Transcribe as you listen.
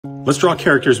Let's draw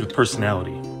characters with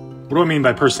personality. What do I mean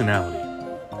by personality?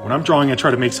 When I'm drawing, I try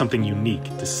to make something unique,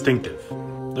 distinctive.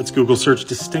 Let's Google search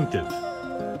distinctive.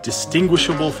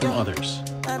 Distinguishable from others.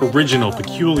 Original,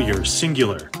 peculiar,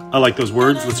 singular. I like those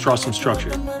words. Let's draw some structure.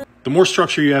 The more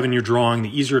structure you have in your drawing,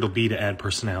 the easier it'll be to add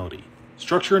personality.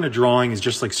 Structure in a drawing is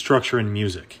just like structure in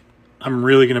music. I'm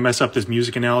really going to mess up this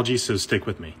music analogy, so stick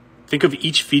with me. Think of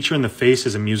each feature in the face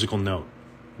as a musical note.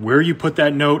 Where you put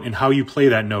that note and how you play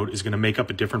that note is going to make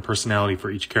up a different personality for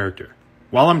each character.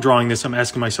 While I'm drawing this, I'm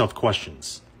asking myself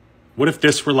questions. What if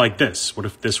this were like this? What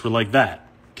if this were like that?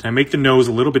 Can I make the nose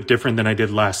a little bit different than I did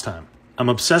last time? I'm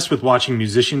obsessed with watching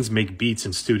musicians make beats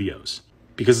in studios,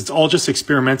 because it's all just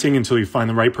experimenting until you find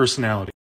the right personality.